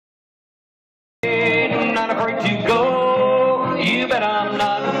not afraid to go. You bet I'm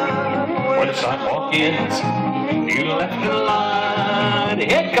not. Where the sidewalk ends, you left the line.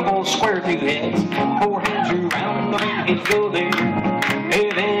 Head couple square two heads, four hands around the bend, you go there.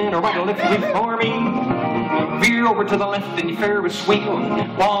 Hey, then a right or left for me. Veer over to the left and you Ferris wheel.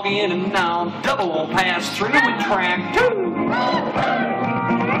 Log in and now double pass through and track two.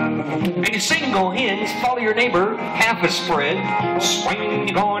 And you single hands, follow your neighbor, half a spread. Swing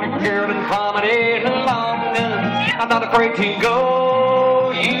your corner, girl, and promenade along. I'm not afraid to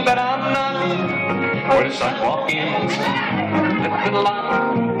go. You bet I'm not. Where the sidewalk ends, left the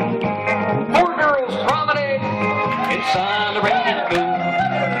line. Four girls promenade inside the rain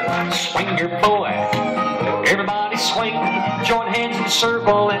go. Swing your boy. Everybody swing, join hands in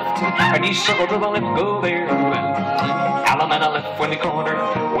circle left, and you circle to the left, go there. Alamana left when the corner,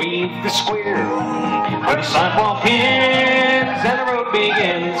 weave the square, where the sidewalk ends and the road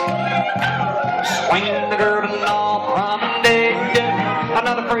begins. Swing the girl and all promenade, I'm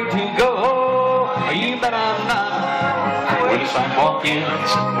not afraid to go, you bet I'm not. Where the sidewalk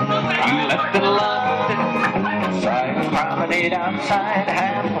ends, you left it locked. Side promenade outside,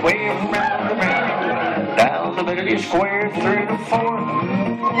 halfway around the ring. Down the middle of your square, through the four.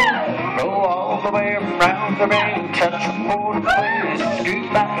 Go all the way around the ring, touch a board, please.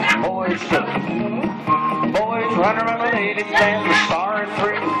 Scoot back, boys, go. Boys run around the ladies, and the star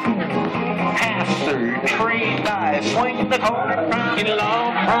through. Pass through, tree, die, swing the corner, get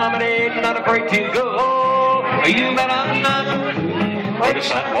along, promenade, not afraid to go. You bet I'm not. Where the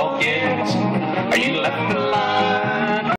sidewalk ends, you left the line.